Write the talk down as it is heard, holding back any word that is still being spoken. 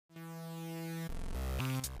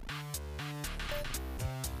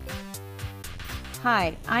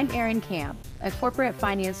Hi, I'm Erin Camp, a corporate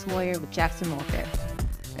finance lawyer with Jackson Walker.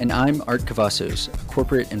 And I'm Art Cavazos, a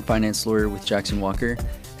corporate and finance lawyer with Jackson Walker,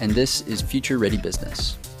 and this is Future Ready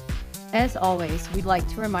Business. As always, we'd like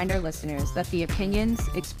to remind our listeners that the opinions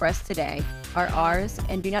expressed today are ours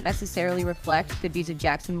and do not necessarily reflect the views of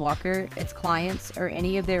Jackson Walker, its clients, or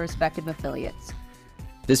any of their respective affiliates.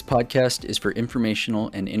 This podcast is for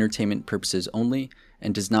informational and entertainment purposes only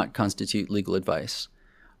and does not constitute legal advice.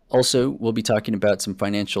 Also, we'll be talking about some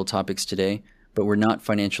financial topics today, but we're not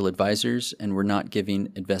financial advisors and we're not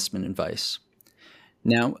giving investment advice.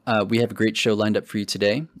 Now, we have a great show lined up for you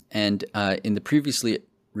today, and in the previously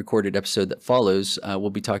recorded episode that follows, we'll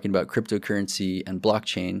be talking about cryptocurrency and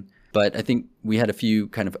blockchain, but I think we had a few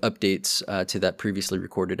kind of updates to that previously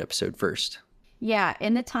recorded episode first. Yeah,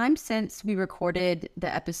 in the time since we recorded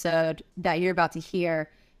the episode that you're about to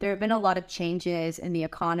hear, there have been a lot of changes in the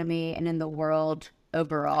economy and in the world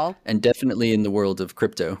overall. And definitely in the world of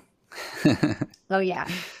crypto. Oh, yeah.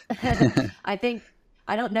 I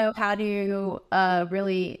don't know how to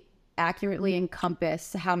really accurately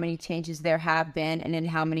encompass how many changes there have been and in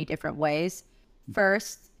how many different ways.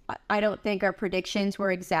 First, I don't think our predictions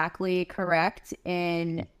were exactly correct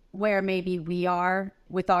in where maybe we are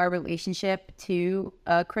with our relationship to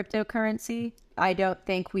cryptocurrency. I don't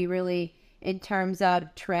think we really, in terms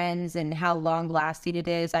of trends and how long lasting it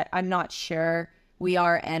is, I'm not sure we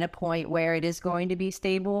are at a point where it is going to be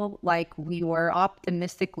stable like we were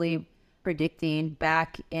optimistically predicting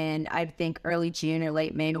back in, I think, early June or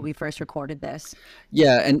late May when we first recorded this.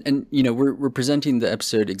 Yeah, and you know, we're presenting the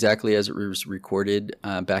episode exactly as it was recorded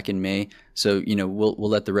back in May. So, you know, we'll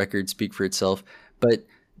let the record speak for itself. But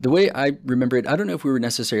the way I remember it, I don't know if we were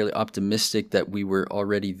necessarily optimistic that we were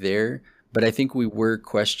already there, but I think we were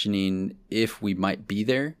questioning if we might be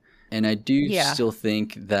there. And I do still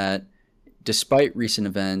think that despite recent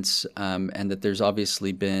events, and that there's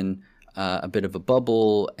obviously been a bit of a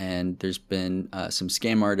bubble, and there's been some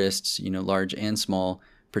scam artists, you know, large and small,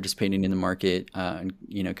 participating in the market,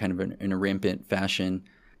 you know, kind of in a rampant fashion.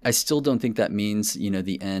 I still don't think that means, you know,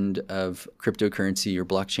 the end of cryptocurrency or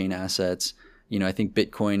blockchain assets. You know, I think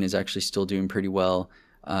Bitcoin is actually still doing pretty well.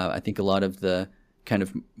 I think a lot of the kind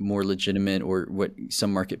of more legitimate, or what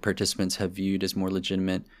some market participants have viewed as more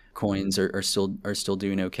legitimate coins are still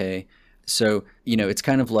doing okay. So, you know, it's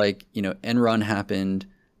kind of like, you know, Enron happened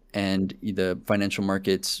and the financial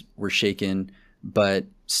markets were shaken, but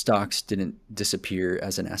stocks didn't disappear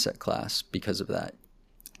as an asset class because of that.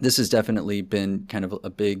 This has definitely been kind of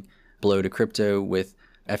a big blow to crypto, with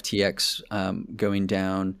FTX going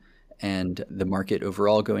down and the market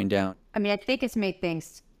overall going down. I mean, I think it's made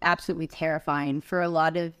things absolutely terrifying for a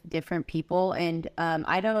lot of different people. And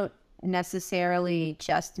I don't necessarily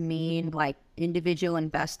just mean like individual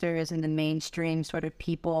investors and the mainstream sort of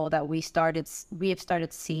people that we have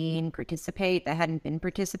started seeing participate that hadn't been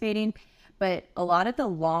participating, but a lot of the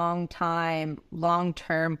long-term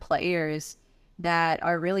players that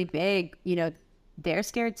are really big, you know, they're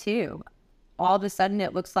scared too. All of a sudden,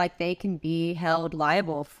 it looks like they can be held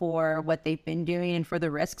liable for what they've been doing and for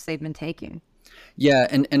the risks they've been taking. Yeah,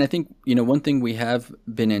 and I think, you know, one thing we have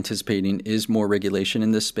been anticipating is more regulation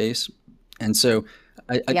in this space. And so,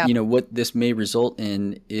 you know, what this may result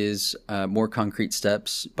in is more concrete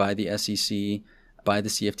steps by the SEC, by the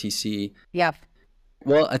CFTC. Yeah.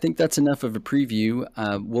 Well, I think that's enough of a preview.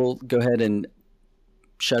 We'll go ahead and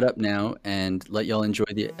shut up now and let y'all enjoy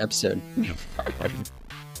the episode.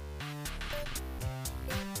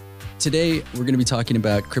 Today, we're going to be talking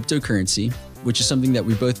about cryptocurrency, which is something that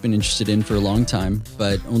we've both been interested in for a long time,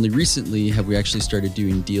 but only recently have we actually started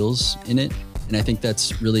doing deals in it. And I think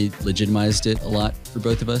that's really legitimized it a lot for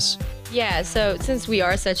both of us. Yeah, so since we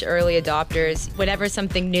are such early adopters, whenever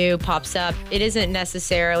something new pops up, it isn't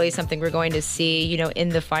necessarily something we're going to see, you know, in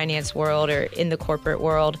the finance world or in the corporate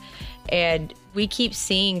world. And we keep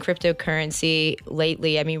seeing cryptocurrency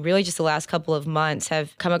lately. I mean, really just the last couple of months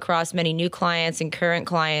have come across many new clients and current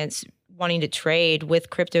clients wanting to trade with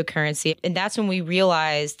cryptocurrency. And that's when we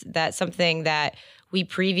realized that something that we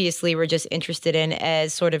previously were just interested in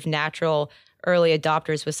as sort of natural early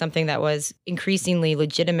adopters was something that was increasingly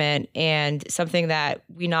legitimate and something that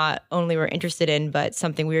we not only were interested in, but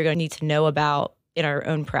something we were going to need to know about in our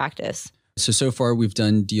own practice. So far we've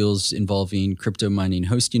done deals involving crypto mining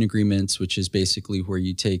hosting agreements, which is basically where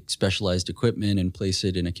you take specialized equipment and place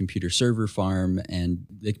it in a computer server farm, and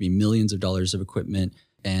it can be millions of dollars of equipment.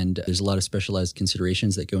 And there's a lot of specialized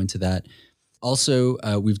considerations that go into that. Also,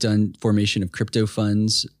 we've done formation of crypto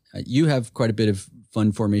funds. You have quite a bit of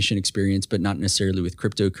fund formation experience, but not necessarily with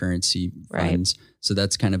cryptocurrency funds. So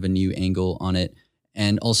that's kind of a new angle on it.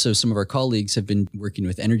 And also some of our colleagues have been working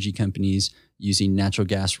with energy companies using natural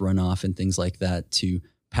gas runoff and things like that to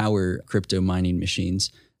power crypto mining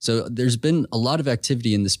machines. So there's been a lot of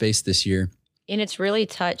activity in the space this year. And it's really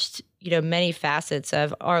touched, many facets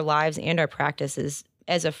of our lives and our practices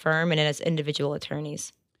as a firm and as individual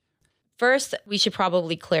attorneys. First, we should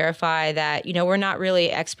probably clarify that, we're not really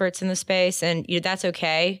experts in the space, and that's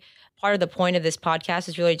okay. Part of the point of this podcast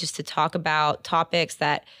is really just to talk about topics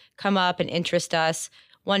that come up and interest us.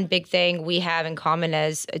 One big thing we have in common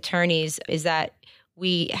as attorneys is that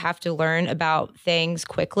we have to learn about things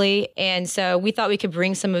quickly. And so we thought we could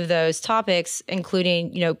bring some of those topics,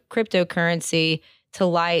 including, cryptocurrency, to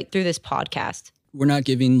light through this podcast. We're not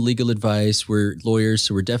giving legal advice. We're lawyers,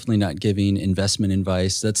 so we're definitely not giving investment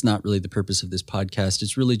advice. That's not really the purpose of this podcast.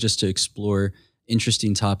 It's really just to explore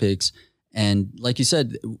interesting topics. And like you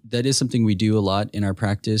said, that is something we do a lot in our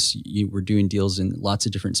practice. We're doing deals in lots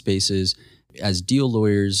of different spaces. As deal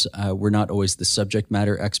lawyers, we're not always the subject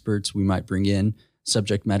matter experts. We might bring in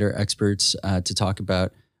subject matter experts to talk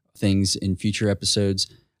about things in future episodes.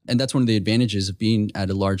 And that's one of the advantages of being at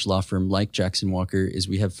a large law firm like Jackson Walker is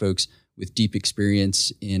we have folks with deep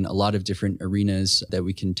experience in a lot of different arenas that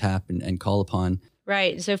we can tap and call upon.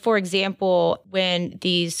 Right. So for example, when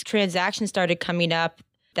these transactions started coming up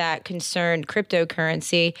that concerned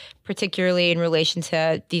cryptocurrency, particularly in relation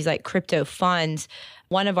to these like crypto funds,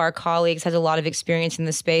 one of our colleagues has a lot of experience in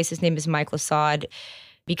the space. His name is Mike Lasad.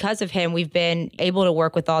 Because of him, we've been able to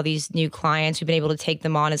work with all these new clients. We've been able to take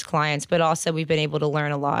them on as clients, but also we've been able to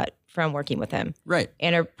learn a lot from working with him. Right.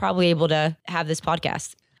 And are probably able to have this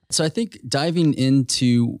podcast. So I think diving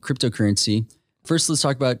into cryptocurrency, first let's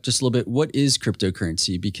talk about just a little bit, what is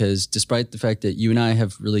cryptocurrency? Because despite the fact that you and I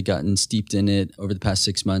have really gotten steeped in it over the past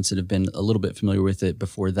 6 months and have been a little bit familiar with it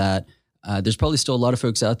before that, there's probably still a lot of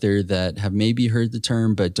folks out there that have maybe heard the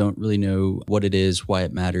term, but don't really know what it is, why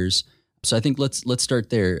it matters. So I think let's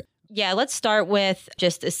start there. Yeah, let's start with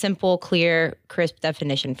just a simple, clear, crisp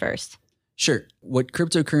definition first. Sure. What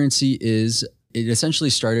cryptocurrency is, it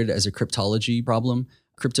essentially started as a cryptology problem.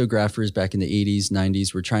 Cryptographers back in the 80s,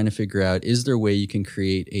 90s were trying to figure out, is there a way you can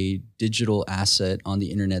create a digital asset on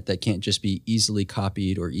the internet that can't just be easily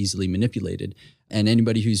copied or easily manipulated? And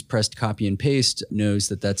anybody who's pressed copy and paste knows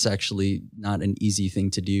that that's actually not an easy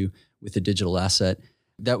thing to do with a digital asset.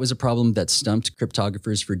 That was a problem that stumped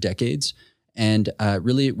cryptographers for decades. And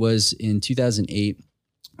really it was in 2008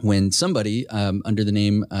 when somebody under the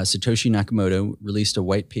name Satoshi Nakamoto released a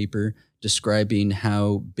white paper describing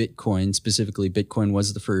how Bitcoin, specifically Bitcoin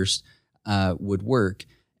was the first, would work.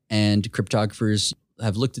 And cryptographers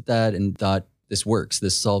have looked at that and thought, this works,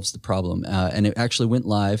 this solves the problem. And it actually went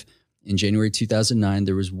live in January 2009.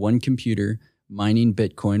 There was one computer mining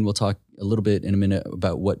Bitcoin. We'll talk a little bit in a minute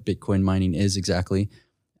about what Bitcoin mining is exactly.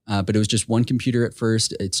 But it was just one computer at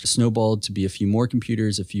first. It's snowballed to be a few more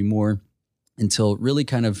computers, a few more, until really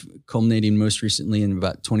kind of culminating most recently in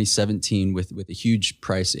about 2017 with a huge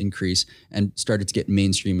price increase and started to get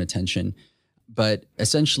mainstream attention. But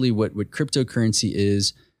essentially what cryptocurrency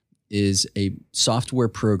is a software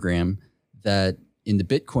program that in the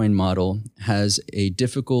Bitcoin model has a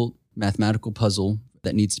difficult mathematical puzzle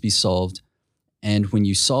that needs to be solved. And when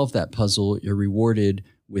you solve that puzzle, you're rewarded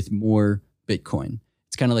with more Bitcoin.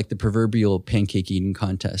 It's kind of like the proverbial pancake eating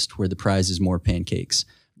contest where the prize is more pancakes.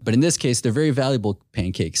 But in this case, they're very valuable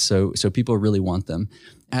pancakes, so people really want them.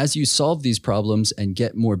 As you solve these problems and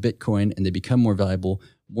get more Bitcoin and they become more valuable,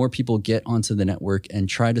 more people get onto the network and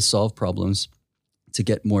try to solve problems to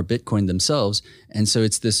get more Bitcoin themselves. And so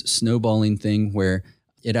it's this snowballing thing where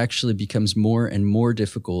it actually becomes more and more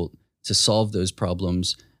difficult to solve those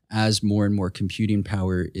problems as more and more computing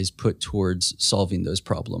power is put towards solving those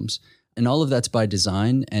problems. And all of that's by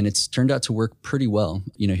design, and it's turned out to work pretty well.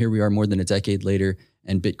 Here we are more than a decade later,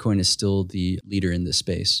 and Bitcoin is still the leader in this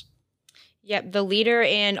space. Yep, the leader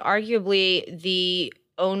and arguably the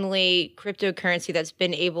only cryptocurrency that's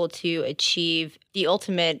been able to achieve the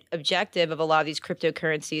ultimate objective of a lot of these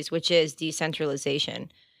cryptocurrencies, which is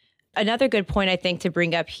decentralization. Another good point I think to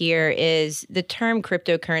bring up here is the term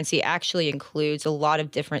cryptocurrency actually includes a lot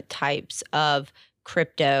of different types of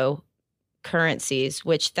cryptocurrencies,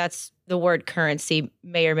 which that's the word currency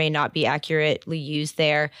may or may not be accurately used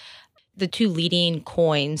there. The two leading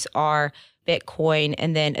coins are Bitcoin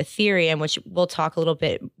and then Ethereum, which we'll talk a little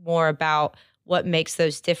bit more about what makes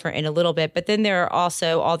those different in a little bit. But then there are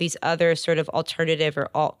also all these other sort of alternative or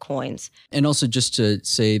altcoins. And also just to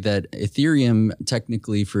say that Ethereum,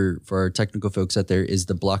 technically for our technical folks out there, is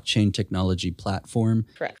the blockchain technology platform.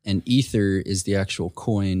 Correct. And Ether is the actual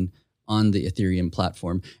coin on the Ethereum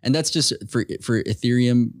platform. And that's just for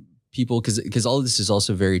Ethereum. people, because all of this is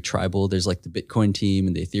also very tribal. There's like the Bitcoin team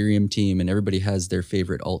and the Ethereum team, and everybody has their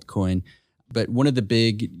favorite altcoin. But one of the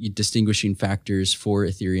big distinguishing factors for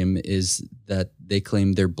Ethereum is that they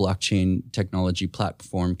claim their blockchain technology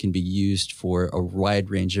platform can be used for a wide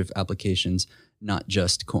range of applications, not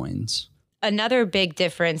just coins. Another big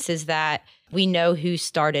difference is that we know who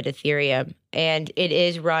started Ethereum, and it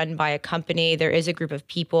is run by a company. There is a group of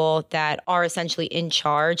people that are essentially in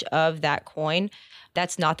charge of that coin.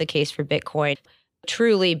 That's not the case for Bitcoin.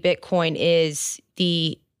 Truly, Bitcoin is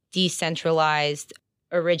the decentralized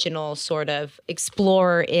original sort of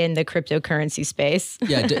explorer in the cryptocurrency space.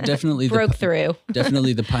 Yeah, definitely broke through.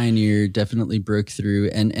 Definitely the pioneer, definitely broke through.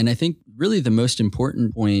 And I think really the most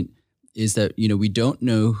important point is that, we don't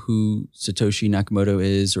know who Satoshi Nakamoto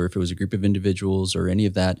is, or if it was a group of individuals or any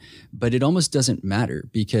of that, but it almost doesn't matter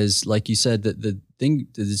because, like you said, the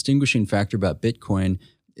distinguishing factor about Bitcoin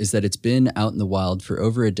is that it's been out in the wild for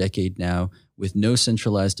over a decade now with no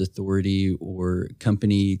centralized authority or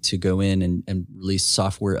company to go in and release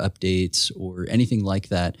software updates or anything like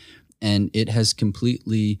that. And it has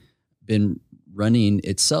completely been running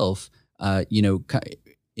itself,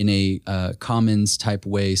 in a commons type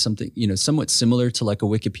way, something, somewhat similar to like a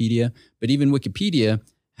Wikipedia. But even Wikipedia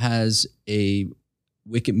has a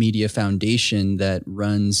Wikimedia Foundation that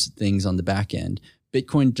runs things on the back end.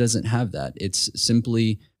 Bitcoin doesn't have that. It's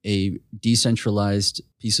simply a decentralized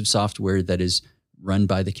piece of software that is run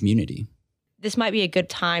by the community. This might be a good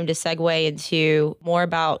time to segue into more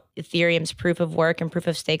about Ethereum's proof of work and proof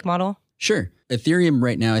of stake model. Sure. Ethereum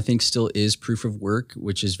right now, I think, still is proof of work,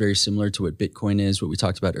 which is very similar to what Bitcoin is, what we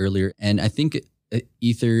talked about earlier. And I think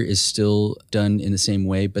Ether is still done in the same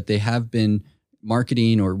way, but they have been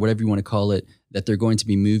marketing, or whatever you want to call it, that they're going to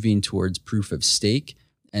be moving towards proof of stake.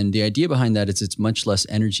 And the idea behind that is it's much less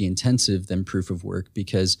energy intensive than proof of work,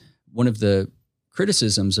 because one of the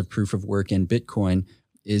criticisms of proof of work in Bitcoin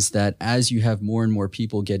is that as you have more and more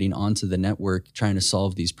people getting onto the network trying to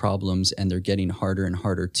solve these problems, and they're getting harder and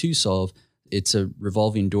harder to solve, it's a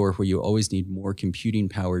revolving door where you always need more computing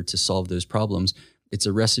power to solve those problems. It's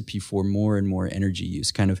a recipe for more and more energy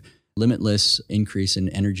use, kind of limitless increase in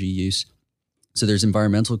energy use. So there's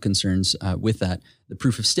environmental concerns with that. The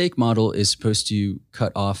proof of stake model is supposed to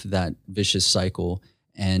cut off that vicious cycle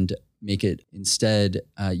and make it instead,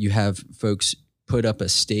 you have folks put up a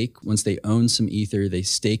stake. Once they own some Ether, they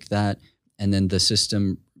stake that, and then the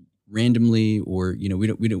system randomly, or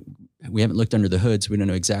we haven't looked under the hood, so we don't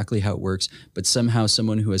know exactly how it works, but somehow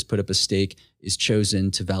someone who has put up a stake is chosen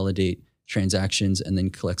to validate transactions and then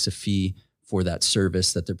collects a fee for that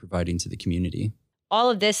service that they're providing to the community. All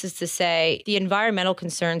of this is to say the environmental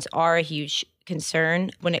concerns are a huge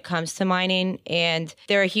concern when it comes to mining, and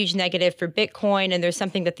they're a huge negative for Bitcoin. And there's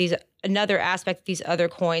something that another aspect that these other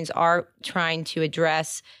coins are trying to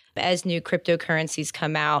address as new cryptocurrencies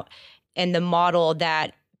come out, and the model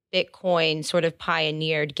that Bitcoin sort of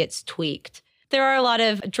pioneered gets tweaked. There are a lot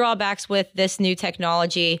of drawbacks with this new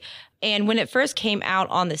technology. And when it first came out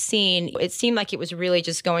on the scene, it seemed like it was really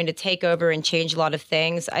just going to take over and change a lot of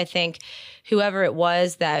things. I think whoever it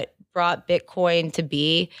was that brought Bitcoin to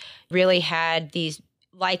be really had these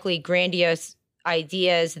likely grandiose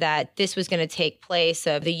ideas that this was going to take place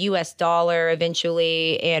of the US dollar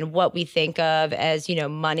eventually, and what we think of as,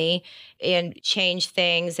 money, and change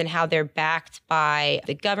things and how they're backed by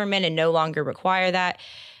the government and no longer require that.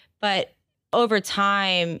 But over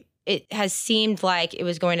time, it has seemed like it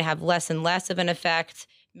was going to have less and less of an effect.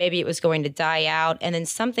 Maybe it was going to die out. And then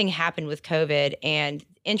something happened with COVID, and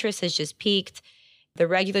interest has just peaked. The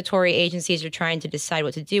regulatory agencies are trying to decide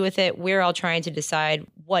what to do with it. We're all trying to decide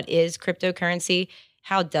what is cryptocurrency,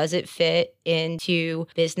 how does it fit into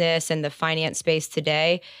business and the finance space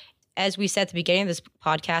today. As we said at the beginning of this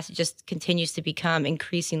podcast, it just continues to become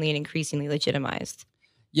increasingly and increasingly legitimized.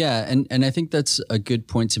 Yeah, and I think that's a good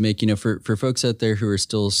point to make. For folks out there who are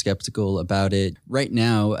still skeptical about it, right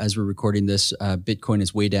now, as we're recording this, Bitcoin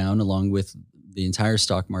is way down along with the entire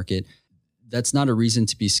stock market. That's not a reason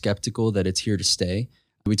to be skeptical that it's here to stay.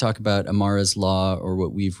 We talk about Amara's law, or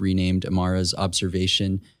what we've renamed Amara's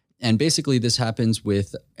observation. And basically this happens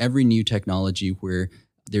with every new technology where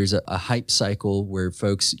there's a hype cycle where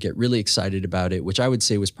folks get really excited about it, which I would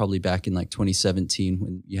say was probably back in like 2017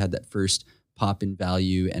 when you had that first pop in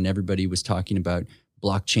value and everybody was talking about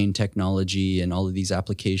blockchain technology and all of these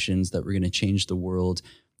applications that were going to change the world.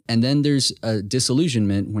 And then there's a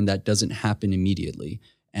disillusionment when that doesn't happen immediately.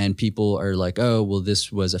 And people are like, oh, well,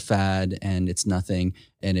 this was a fad and it's nothing.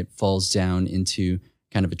 And it falls down into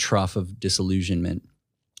kind of a trough of disillusionment,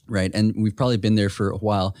 right? And we've probably been there for a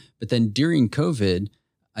while. But then during COVID,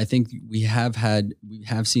 I think we have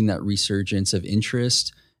seen that resurgence of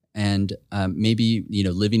interest And maybe,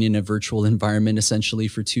 living in a virtual environment essentially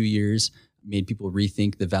for 2 years made people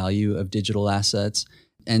rethink the value of digital assets.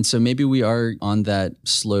 And so maybe we are on that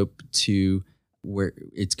slope to where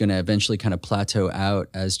it's going to eventually kind of plateau out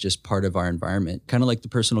as just part of our environment, kind of like the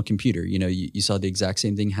personal computer. You saw the exact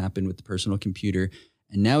same thing happen with the personal computer.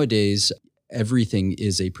 And nowadays, everything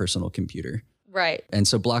is a personal computer. Right. And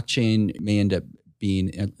so blockchain may end up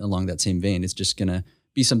being along that same vein. It's just going to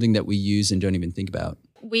be something that we use and don't even think about.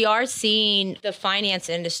 We are seeing the finance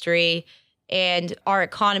industry and our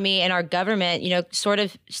economy and our government, sort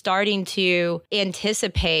of starting to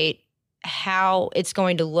anticipate how it's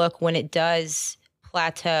going to look when it does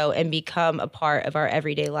plateau and become a part of our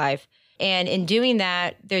everyday life. And in doing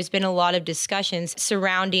that, there's been a lot of discussions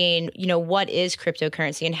surrounding, what is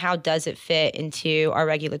cryptocurrency and how does it fit into our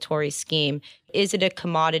regulatory scheme? Is it a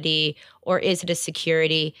commodity or is it a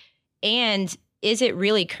security? And is it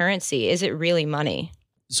really currency? Is it really money?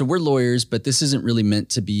 So we're lawyers, but this isn't really meant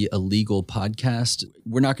to be a legal podcast.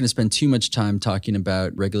 We're not going to spend too much time talking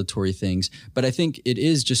about regulatory things, but I think it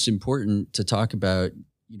is just important to talk about,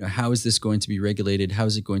 how is this going to be regulated? How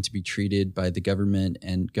is it going to be treated by the government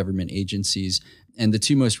and government agencies? And the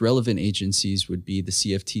two most relevant agencies would be the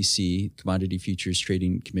CFTC, Commodity Futures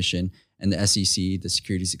Trading Commission, and the SEC, the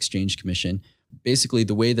Securities Exchange Commission. Basically,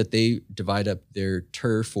 the way that they divide up their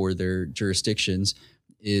turf or their jurisdictions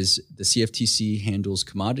is the CFTC handles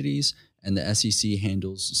commodities and the SEC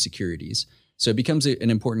handles securities. So it becomes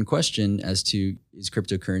an important question as to, is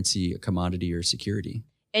cryptocurrency a commodity or security?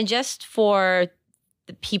 And just for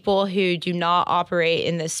the people who do not operate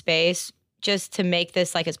in this space, just to make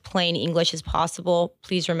this like as plain English as possible,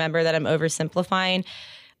 please remember that I'm oversimplifying.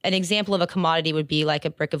 An example of a commodity would be like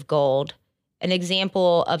a brick of gold. An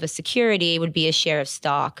example of a security would be a share of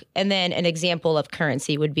stock. And then an example of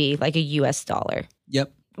currency would be like a US dollar.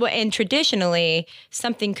 Yep. Well, and traditionally,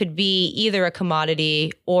 something could be either a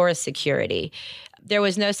commodity or a security. There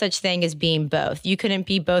was no such thing as being both. You couldn't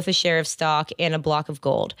be both a share of stock and a block of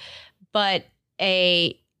gold. But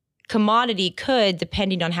a commodity could,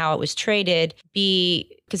 depending on how it was traded,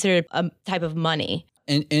 be considered a type of money.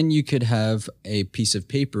 And you could have a piece of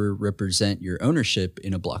paper represent your ownership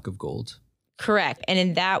in a block of gold. Correct. And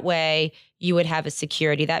in that way, you would have a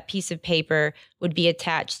security. That piece of paper would be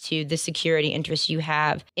attached to the security interest you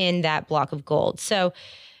have in that block of gold. So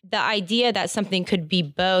the idea that something could be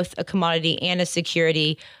both a commodity and a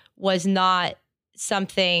security was not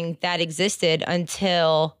something that existed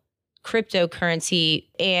until cryptocurrency,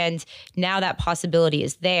 and now that possibility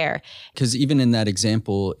is there. Because even in that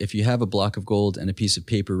example, if you have a block of gold and a piece of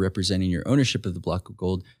paper representing your ownership of the block of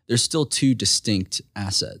gold, there's still two distinct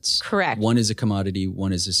assets. Correct. One is a commodity,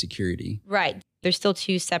 one is a security. Right. There's still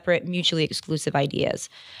two separate, mutually exclusive ideas.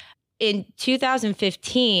 In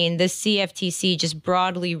 2015, the CFTC just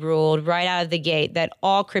broadly ruled right out of the gate that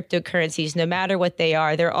all cryptocurrencies, no matter what they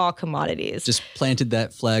are, they're all commodities. Just planted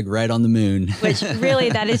that flag right on the moon. Which really,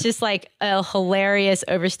 that is just like a hilarious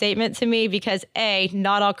overstatement to me because A,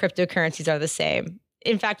 not all cryptocurrencies are the same.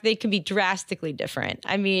 In fact, they can be drastically different.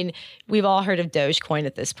 I mean, we've all heard of Dogecoin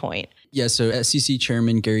at this point. Yeah, so SEC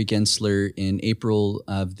Chairman Gary Gensler in April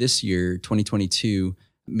of this year, 2022,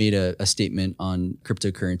 made a statement on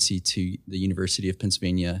cryptocurrency to the University of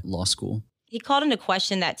Pennsylvania Law School. He called into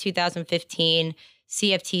question that 2015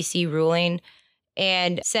 CFTC ruling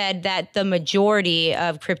and said that the majority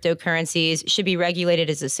of cryptocurrencies should be regulated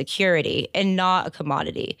as a security and not a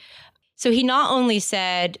commodity. So he not only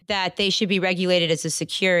said that they should be regulated as a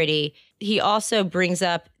security, he also brings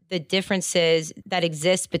up the differences that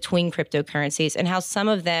exist between cryptocurrencies and how some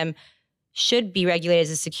of them should be regulated as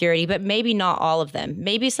a security, but maybe not all of them.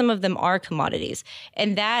 Maybe some of them are commodities.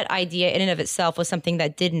 And that idea in and of itself was something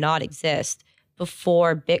that did not exist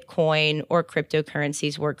before Bitcoin or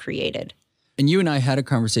cryptocurrencies were created. And you and I had a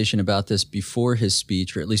conversation about this before his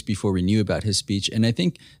speech, or at least before we knew about his speech. And I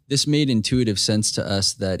think this made intuitive sense to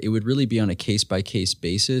us that it would really be on a case-by-case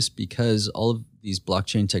basis because all of these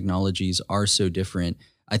blockchain technologies are so different.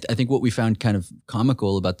 I think what we found kind of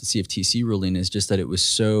comical about the CFTC ruling is just that it was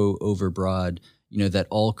so overbroad, that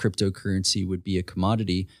all cryptocurrency would be a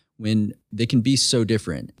commodity when they can be so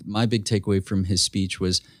different. My big takeaway from his speech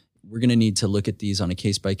was we're going to need to look at these on a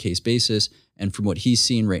case-by-case basis. And from what he's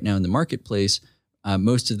seeing right now in the marketplace,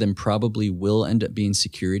 most of them probably will end up being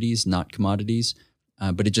securities, not commodities.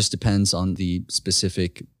 But it just depends on the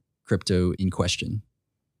specific crypto in question.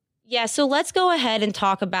 Yeah, so let's go ahead and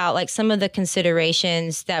talk about like some of the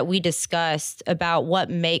considerations that we discussed about what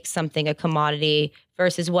makes something a commodity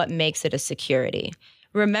versus what makes it a security,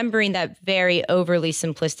 remembering that very overly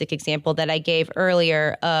simplistic example that I gave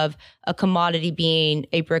earlier of a commodity being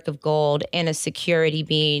a brick of gold and a security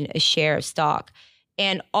being a share of stock.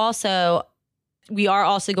 And also, we are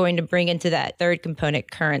also going to bring into that third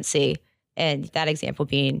component currency, and that example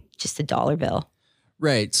being just a dollar bill.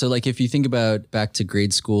 Right. So like if you think about back to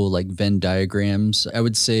grade school, like Venn diagrams, I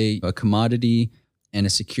would say a commodity and a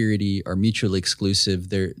security are mutually exclusive.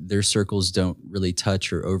 Their circles don't really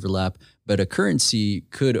touch or overlap, but a currency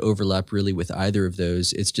could overlap really with either of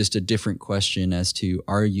those. It's just a different question as to,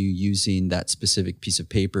 are you using that specific piece of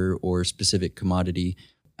paper or specific commodity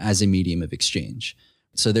as a medium of exchange?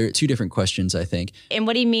 So there are two different questions, I think. And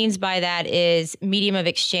what he means by that is medium of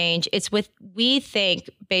exchange. It's we think,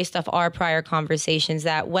 based off our prior conversations,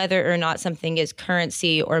 that whether or not something is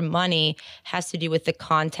currency or money has to do with the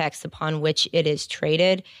context upon which it is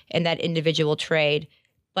traded and that individual trade.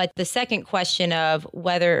 But the second question of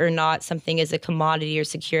whether or not something is a commodity or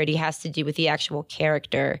security has to do with the actual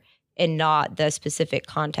character and not the specific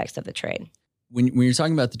context of the trade. When you're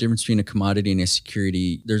talking about the difference between a commodity and a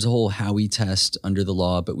security, there's a whole Howey test under the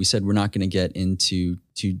law, but we said we're not going to get into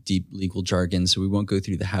too deep legal jargon, so we won't go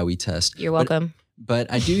through the Howey test. You're welcome. But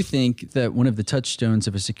I do think that one of the touchstones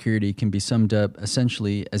of a security can be summed up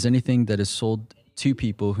essentially as anything that is sold to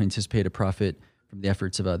people who anticipate a profit from the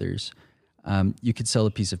efforts of others. You could sell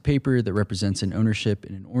a piece of paper that represents an ownership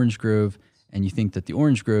in an orange grove, and you think that the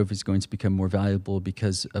orange grove is going to become more valuable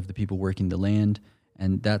because of the people working the land.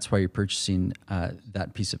 And that's why you're purchasing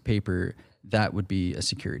that piece of paper. That would be a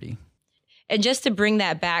security. And just to bring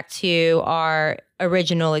that back to our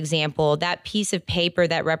original example, that piece of paper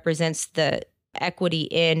that represents the equity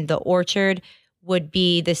in the orchard would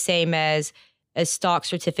be the same as a stock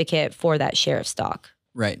certificate for that share of stock.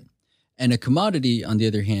 Right. And a commodity, on the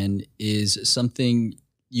other hand, is something,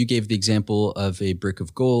 you gave the example of a brick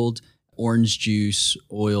of gold, orange juice,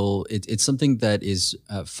 oil. It's something that is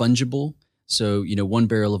fungible. So, one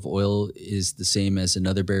barrel of oil is the same as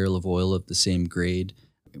another barrel of oil of the same grade.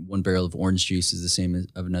 One barrel of orange juice is the same as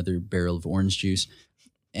of another barrel of orange juice.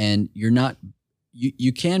 And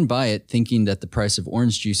you can buy it thinking that the price of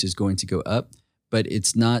orange juice is going to go up, but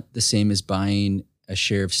it's not the same as buying a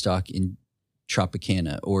share of stock in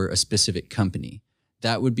Tropicana or a specific company.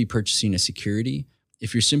 That would be purchasing a security.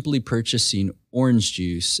 If you're simply purchasing orange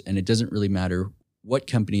juice and it doesn't really matter what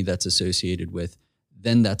company that's associated with,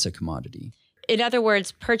 then that's a commodity. In other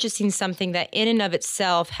words, purchasing something that in and of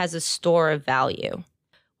itself has a store of value.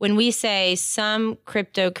 When we say some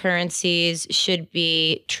cryptocurrencies should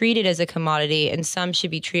be treated as a commodity and some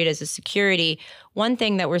should be treated as a security, one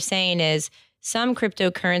thing that we're saying is some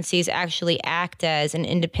cryptocurrencies actually act as an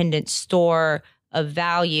independent store of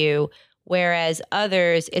value, whereas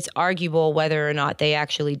others, it's arguable whether or not they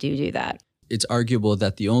actually do that. It's arguable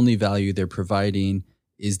that the only value they're providing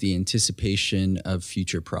is the anticipation of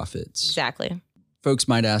future profits. Exactly. Folks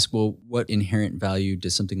might ask, well, what inherent value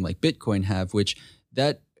does something like Bitcoin have? Which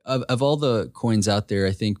that of all the coins out there,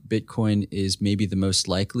 I think Bitcoin is maybe the most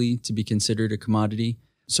likely to be considered a commodity.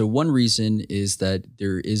 So one reason is that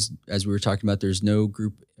there is, as we were talking about, there's no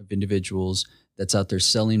group of individuals that's out there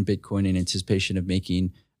selling Bitcoin in anticipation of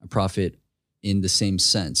making a profit in the same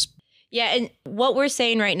sense. Yeah, and what we're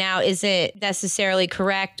saying right now isn't necessarily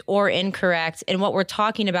correct or incorrect. And what we're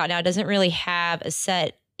talking about now doesn't really have a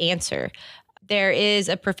set answer. There is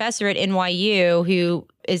a professor at NYU who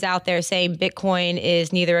is out there saying Bitcoin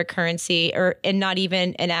is neither a currency and not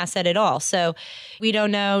even an asset at all. So we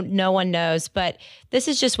don't know. No one knows. But this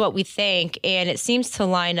is just what we think. And it seems to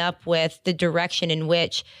line up with the direction in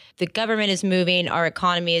which the government is moving, our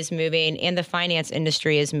economy is moving, and the finance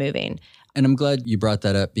industry is moving. And I'm glad you brought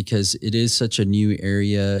that up because it is such a new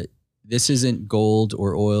area. This isn't gold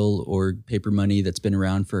or oil or paper money that's been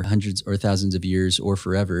around for hundreds or thousands of years or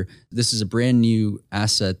forever. This is a brand new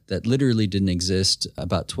asset that literally didn't exist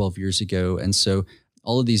about 12 years ago. And so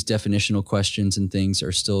all of these definitional questions and things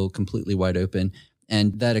are still completely wide open.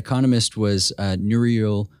 And that economist was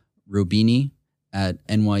Nouriel Roubini at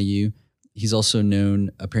NYU. He's also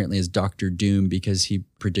known apparently as Dr. Doom because he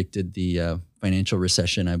predicted the financial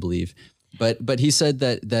recession, I believe. But he said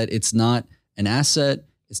that it's not an asset,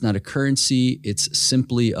 it's not a currency, it's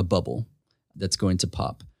simply a bubble that's going to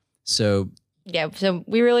pop. So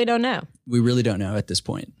we really don't know. We really don't know at this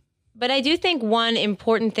point. But I do think one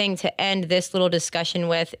important thing to end this little discussion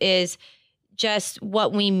with is just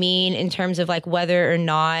what we mean in terms of like whether or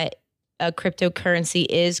not a cryptocurrency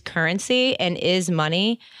is currency and is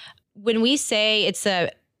money. When we say it's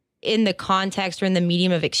in the context or in the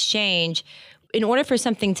medium of exchange, in order for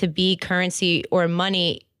something to be currency or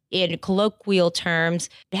money in colloquial terms,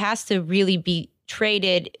 it has to really be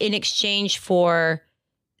traded in exchange for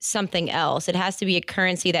something else. It has to be a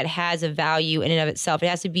currency that has a value in and of itself. It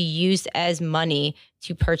has to be used as money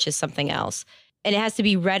to purchase something else. And it has to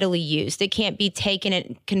be readily used. It can't be taken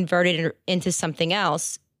and converted into something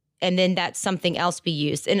else and then that something else be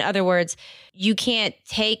used. In other words, you can't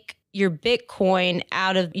take your Bitcoin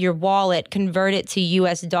out of your wallet, convert it to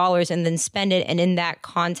US dollars, and then spend it. And in that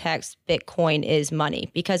context, Bitcoin is money,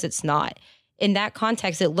 because it's not. In that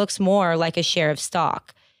context, it looks more like a share of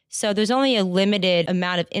stock. So there's only a limited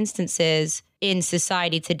amount of instances in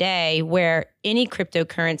society today where any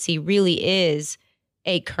cryptocurrency really is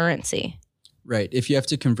a currency. Right. If you have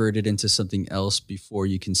to convert it into something else before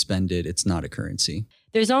you can spend it, it's not a currency.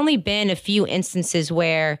 There's only been a few instances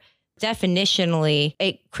where definitionally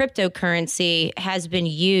a cryptocurrency has been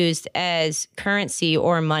used as currency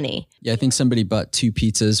or money. Yeah, I think somebody bought 2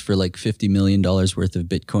 pizzas for like $50 million worth of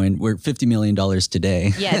Bitcoin. We're $50 million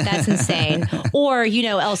today. Yeah, that's insane. Or,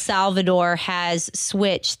 El Salvador has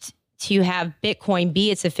switched to have Bitcoin be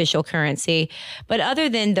its official currency. But other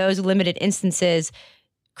than those limited instances,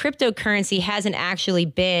 cryptocurrency hasn't actually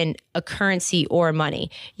been a currency or money.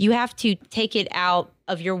 You have to take it out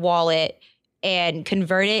of your wallet and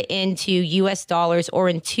convert it into US dollars or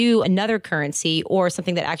into another currency or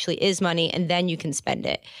something that actually is money, and then you can spend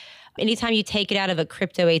it. Anytime you take it out of a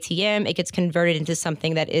crypto ATM, it gets converted into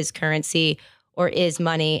something that is currency or is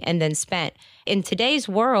money and then spent. In today's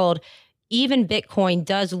world, even Bitcoin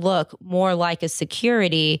does look more like a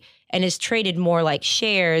security and is traded more like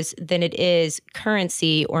shares than it is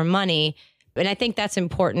currency or money. And I think that's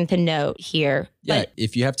important to note here. Yeah,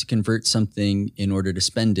 if you have to convert something in order to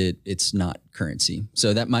spend it, it's not currency.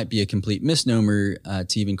 So that might be a complete misnomer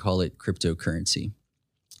to even call it cryptocurrency.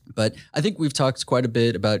 But I think we've talked quite a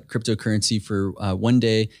bit about cryptocurrency for one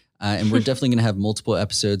day, and we're definitely going to have multiple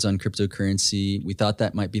episodes on cryptocurrency. We thought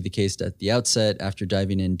that might be the case at the outset. After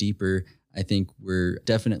diving in deeper, I think we're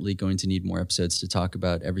definitely going to need more episodes to talk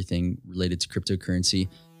about everything related to cryptocurrency.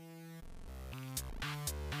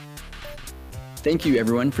 Thank you,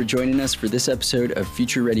 everyone, for joining us for this episode of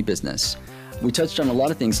Future Ready Business. We touched on a lot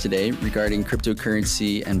of things today regarding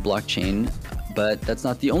cryptocurrency and blockchain, but that's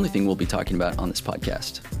not the only thing we'll be talking about on this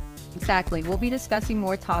podcast. Exactly. We'll be discussing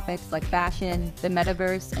more topics like fashion, the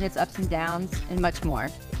metaverse and its ups and downs, and much more.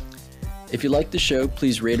 If you like the show,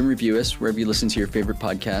 please rate and review us wherever you listen to your favorite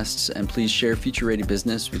podcasts, and please share Future Ready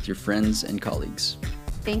Business with your friends and colleagues.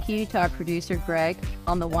 Thank you to our producer, Greg,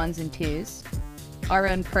 on the ones and twos. Our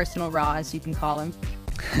own personal Roz, you can call him.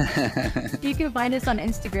 You can find us on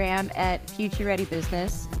Instagram at Future Ready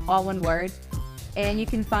Business, all one word. And you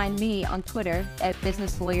can find me on Twitter at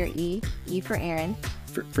Business Lawyer E for Aaron.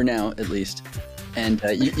 For now, at least. And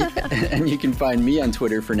and you can find me on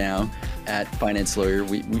Twitter for now at Finance Lawyer.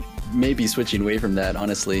 We may be switching away from that,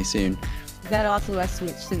 honestly, soon. That also has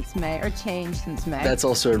switched since May, or changed since May. That's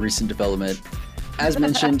also a recent development. As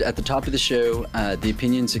mentioned at the top of the show, the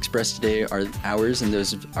opinions expressed today are ours and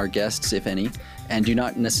those of our guests, if any, and do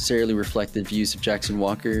not necessarily reflect the views of Jackson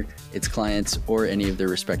Walker, its clients, or any of their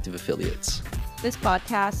respective affiliates. This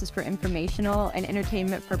podcast is for informational and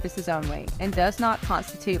entertainment purposes only and does not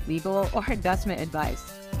constitute legal or investment advice.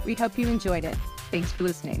 We hope you enjoyed it. Thanks for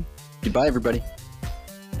listening. Goodbye, everybody.